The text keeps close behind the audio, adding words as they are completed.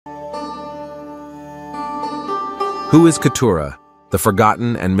Who is Keturah, the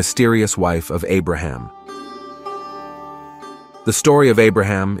forgotten and mysterious wife of Abraham? The story of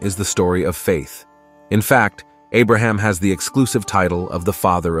Abraham is the story of faith. In fact, Abraham has the exclusive title of the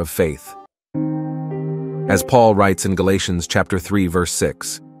father of faith. As Paul writes in Galatians chapter 3, verse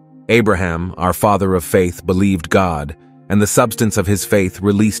 6, Abraham, our father of faith, believed God, and the substance of his faith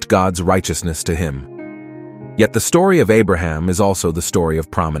released God's righteousness to him. Yet the story of Abraham is also the story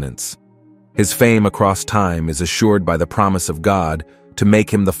of prominence. His fame across time is assured by the promise of God to make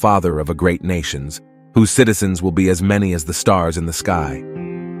him the father of a great nations, whose citizens will be as many as the stars in the sky.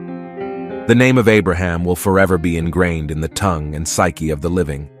 The name of Abraham will forever be ingrained in the tongue and psyche of the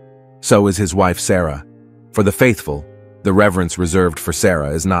living. So is his wife Sarah. For the faithful, the reverence reserved for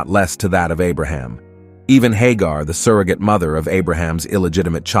Sarah is not less to that of Abraham. Even Hagar, the surrogate mother of Abraham's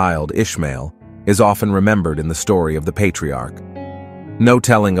illegitimate child Ishmael, is often remembered in the story of the patriarch. No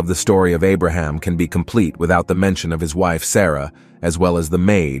telling of the story of Abraham can be complete without the mention of his wife Sarah, as well as the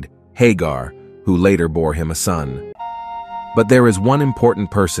maid, Hagar, who later bore him a son. But there is one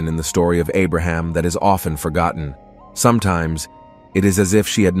important person in the story of Abraham that is often forgotten. Sometimes, it is as if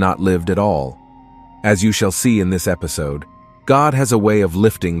she had not lived at all. As you shall see in this episode, God has a way of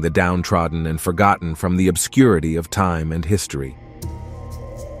lifting the downtrodden and forgotten from the obscurity of time and history.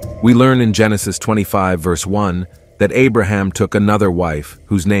 We learn in Genesis 25, verse 1, that Abraham took another wife,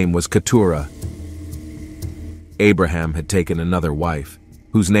 whose name was Keturah. Abraham had taken another wife,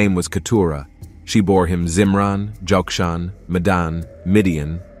 whose name was Keturah. She bore him Zimran, Jokshan, Medan,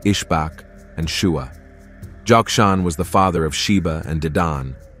 Midian, Ishbak, and Shua. Jokshan was the father of Sheba and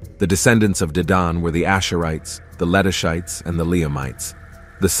Dedan. The descendants of Dedan were the Asherites, the Letushites, and the Leamites.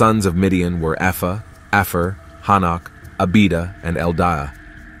 The sons of Midian were Ephah, Epher, Hanok, Abida, and Eldiah.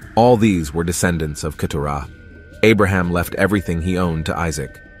 All these were descendants of Keturah. Abraham left everything he owned to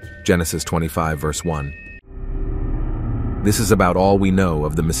Isaac. Genesis 25, verse 1. This is about all we know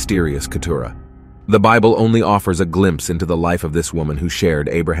of the mysterious Keturah. The Bible only offers a glimpse into the life of this woman who shared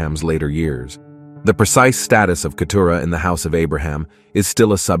Abraham's later years. The precise status of Keturah in the house of Abraham is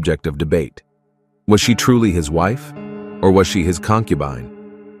still a subject of debate. Was she truly his wife, or was she his concubine?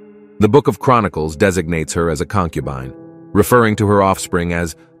 The book of Chronicles designates her as a concubine, referring to her offspring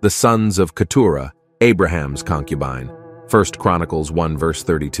as the sons of Keturah, Abraham's concubine. 1 Chronicles 1 verse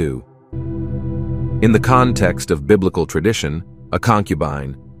 32. In the context of biblical tradition, a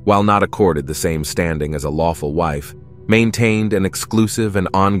concubine, while not accorded the same standing as a lawful wife, maintained an exclusive and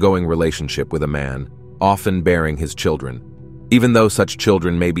ongoing relationship with a man, often bearing his children. Even though such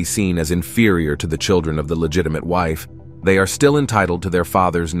children may be seen as inferior to the children of the legitimate wife, they are still entitled to their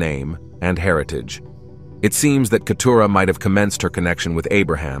father's name and heritage. It seems that Keturah might have commenced her connection with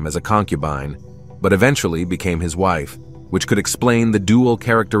Abraham as a concubine, but eventually became his wife, which could explain the dual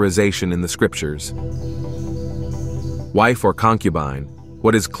characterization in the scriptures. Wife or concubine,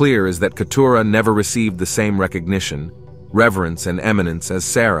 what is clear is that Keturah never received the same recognition, reverence, and eminence as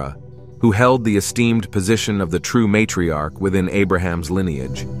Sarah, who held the esteemed position of the true matriarch within Abraham's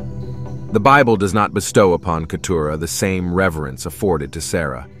lineage. The Bible does not bestow upon Keturah the same reverence afforded to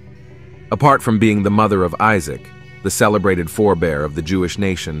Sarah. Apart from being the mother of Isaac, the celebrated forebear of the Jewish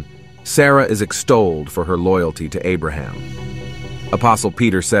nation, Sarah is extolled for her loyalty to Abraham. Apostle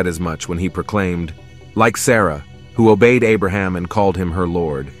Peter said as much when he proclaimed, "Like Sarah, who obeyed Abraham and called him her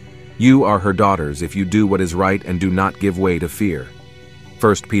Lord, you are her daughters if you do what is right and do not give way to fear."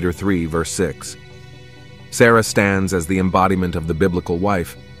 1 Peter 3, verse 6. Sarah stands as the embodiment of the biblical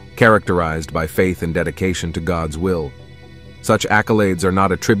wife, characterized by faith and dedication to God's will. Such accolades are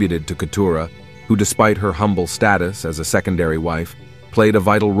not attributed to Keturah, who despite her humble status as a secondary wife, played a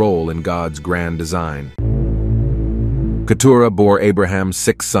vital role in God's grand design. Keturah bore Abraham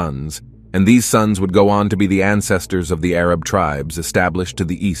 6 sons, and these sons would go on to be the ancestors of the Arab tribes established to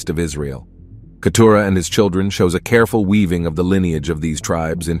the east of Israel. Keturah and his children shows a careful weaving of the lineage of these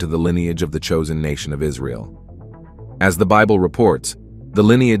tribes into the lineage of the chosen nation of Israel. As the Bible reports, the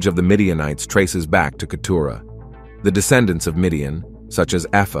lineage of the Midianites traces back to Keturah. The descendants of Midian, such as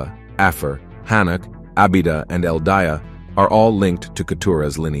Ephah, Epher, Hanok, Abida, and Eldiah, are all linked to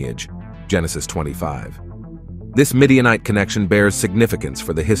Keturah's lineage. Genesis 25. This Midianite connection bears significance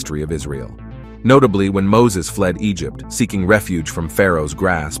for the history of Israel. Notably, when Moses fled Egypt, seeking refuge from Pharaoh's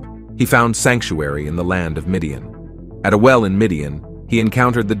grasp, he found sanctuary in the land of Midian. At a well in Midian, he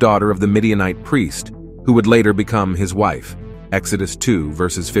encountered the daughter of the Midianite priest, who would later become his wife. Exodus 2,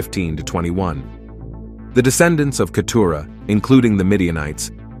 verses 15 to 21. The descendants of Keturah, including the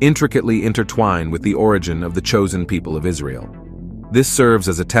Midianites, intricately intertwine with the origin of the chosen people of Israel. This serves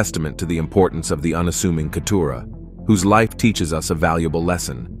as a testament to the importance of the unassuming Keturah, whose life teaches us a valuable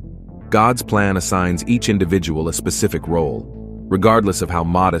lesson. God's plan assigns each individual a specific role, regardless of how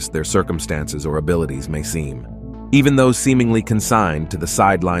modest their circumstances or abilities may seem. Even those seemingly consigned to the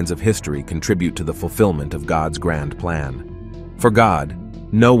sidelines of history contribute to the fulfillment of God's grand plan. For God,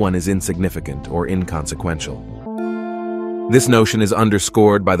 no one is insignificant or inconsequential. This notion is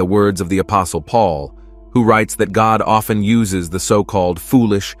underscored by the words of the Apostle Paul, who writes that God often uses the so-called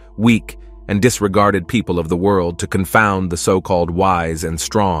foolish, weak, and disregarded people of the world to confound the so-called wise and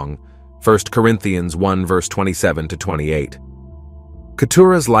strong. 1 Corinthians 1 verse 27 to 28.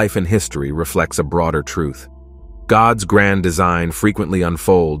 Keturah's life and history reflects a broader truth. God's grand design frequently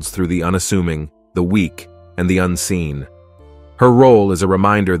unfolds through the unassuming, the weak, and the unseen. Her role is a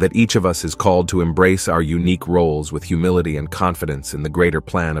reminder that each of us is called to embrace our unique roles with humility and confidence in the greater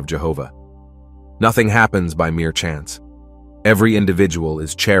plan of Jehovah. Nothing happens by mere chance. Every individual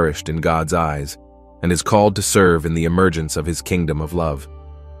is cherished in God's eyes and is called to serve in the emergence of His kingdom of love.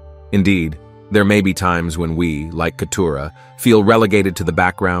 Indeed, there may be times when we, like Keturah, feel relegated to the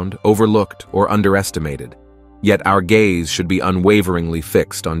background, overlooked, or underestimated. Yet our gaze should be unwaveringly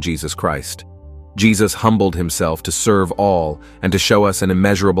fixed on Jesus Christ. Jesus humbled Himself to serve all and to show us an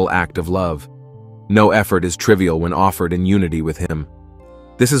immeasurable act of love. No effort is trivial when offered in unity with Him.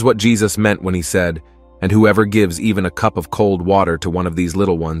 This is what Jesus meant when He said, "And whoever gives even a cup of cold water to one of these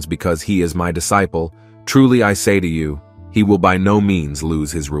little ones because he is my disciple, truly I say to you, he will by no means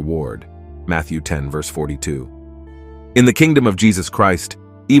lose his reward." Matthew 10 verse 42. In the kingdom of Jesus Christ,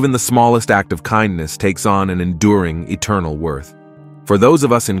 even the smallest act of kindness takes on an enduring, eternal worth. For those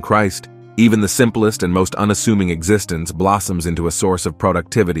of us in Christ, even the simplest and most unassuming existence blossoms into a source of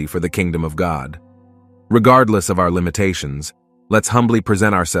productivity for the kingdom of God. Regardless of our limitations, let's humbly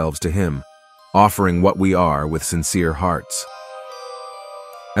present ourselves to Him, offering what we are with sincere hearts.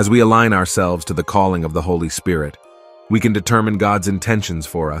 As we align ourselves to the calling of the Holy Spirit, we can determine God's intentions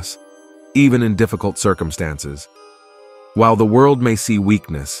for us, even in difficult circumstances. While the world may see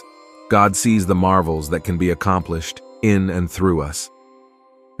weakness, God sees the marvels that can be accomplished in and through us.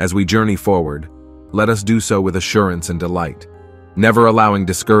 As we journey forward, let us do so with assurance and delight, never allowing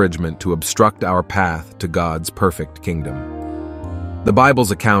discouragement to obstruct our path to God's perfect kingdom. The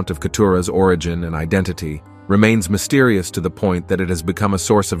Bible's account of Keturah's origin and identity remains mysterious to the point that it has become a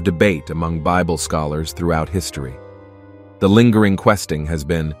source of debate among Bible scholars throughout history. The lingering question has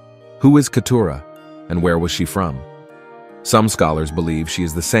been, who is Keturah, and where was she from? Some scholars believe she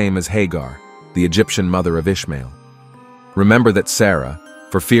is the same as Hagar, the Egyptian mother of Ishmael. Remember that Sarah,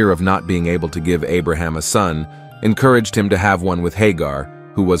 for fear of not being able to give Abraham a son, encouraged him to have one with Hagar,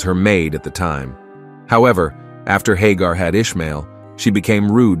 who was her maid at the time. However, after Hagar had Ishmael, she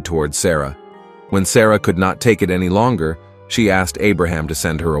became rude towards Sarah. When Sarah could not take it any longer, she asked Abraham to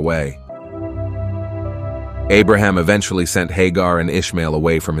send her away. Abraham eventually sent Hagar and Ishmael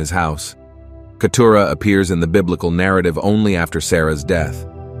away from his house. Keturah appears in the biblical narrative only after Sarah's death.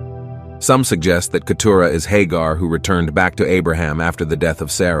 Some suggest that Keturah is Hagar who returned back to Abraham after the death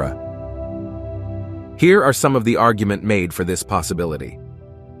of Sarah. Here are some of the argument made for this possibility.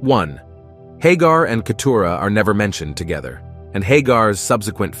 1. Hagar and Keturah are never mentioned together, and Hagar's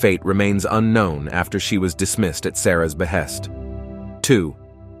subsequent fate remains unknown after she was dismissed at Sarah's behest. 2.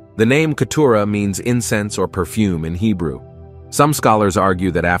 The name Keturah means incense or perfume in Hebrew. Some scholars argue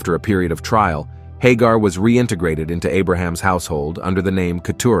that after a period of trial, Hagar was reintegrated into Abraham's household under the name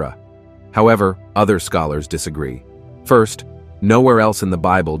Keturah. However, other scholars disagree. First, nowhere else in the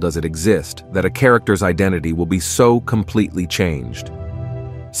Bible does it exist that a character's identity will be so completely changed.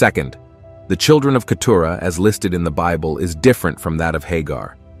 Second, the children of Keturah as listed in the Bible is different from that of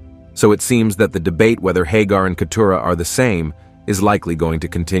Hagar. So it seems that the debate whether Hagar and Keturah are the same is likely going to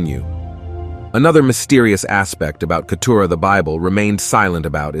continue. Another mysterious aspect about Keturah the Bible remained silent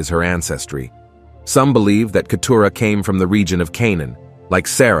about is her ancestry. Some believe that Keturah came from the region of Canaan, like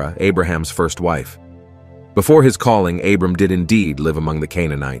Sarah, Abraham's first wife. Before his calling, Abram did indeed live among the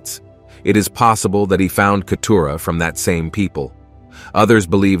Canaanites. It is possible that he found Keturah from that same people. Others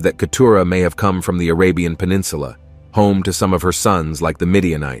believe that Keturah may have come from the Arabian Peninsula, home to some of her sons like the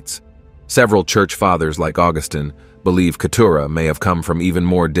Midianites. Several church fathers like Augustine believe Keturah may have come from even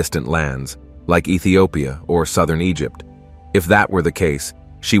more distant lands, like Ethiopia or southern Egypt. If that were the case,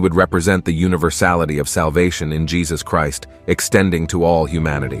 she would represent the universality of salvation in Jesus Christ, extending to all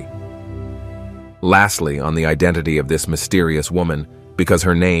humanity. Lastly, on the identity of this mysterious woman, because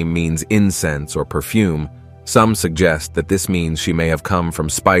her name means incense or perfume, some suggest that this means she may have come from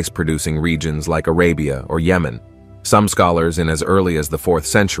spice-producing regions like Arabia or Yemen. Some scholars in as early as the 4th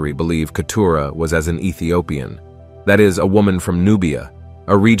century believe Keturah was as an Ethiopian, that is, a woman from Nubia,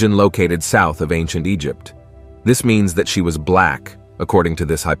 a region located south of ancient Egypt. This means that she was black, according to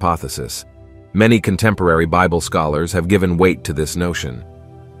this hypothesis. Many contemporary Bible scholars have given weight to this notion.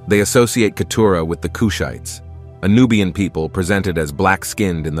 They associate Keturah with the Cushites, a Nubian people presented as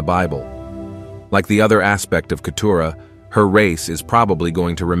black-skinned in the Bible. Like the other aspect of Keturah, her race is probably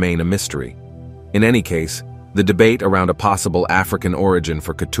going to remain a mystery. In any case, the debate around a possible African origin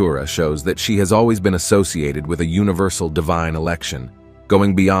for Keturah shows that she has always been associated with a universal divine election,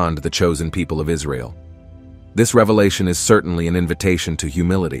 going beyond the chosen people of Israel. This revelation is certainly an invitation to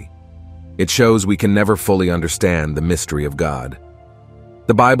humility. It shows we can never fully understand the mystery of God.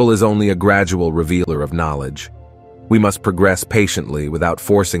 The Bible is only a gradual revealer of knowledge. We must progress patiently without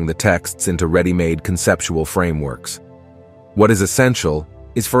forcing the texts into ready-made conceptual frameworks. What is essential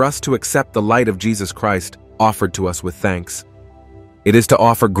is for us to accept the light of Jesus Christ offered to us with thanks. It is to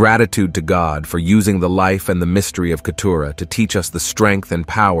offer gratitude to God for using the life and the mystery of Keturah to teach us the strength and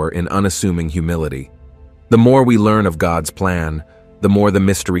power in unassuming humility. The more we learn of God's plan, the more the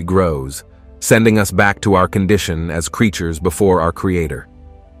mystery grows, sending us back to our condition as creatures before our Creator.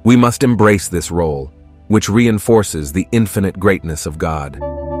 We must embrace this role, which reinforces the infinite greatness of God.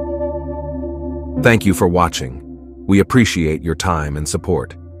 Thank you for watching. We appreciate your time and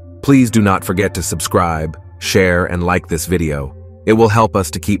support. Please do not forget to subscribe, share, and like this video. It will help us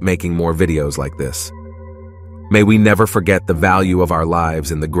to keep making more videos like this. May we never forget the value of our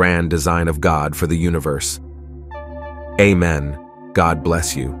lives in the grand design of God for the universe. Amen. God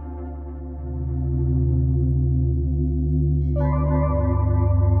bless you.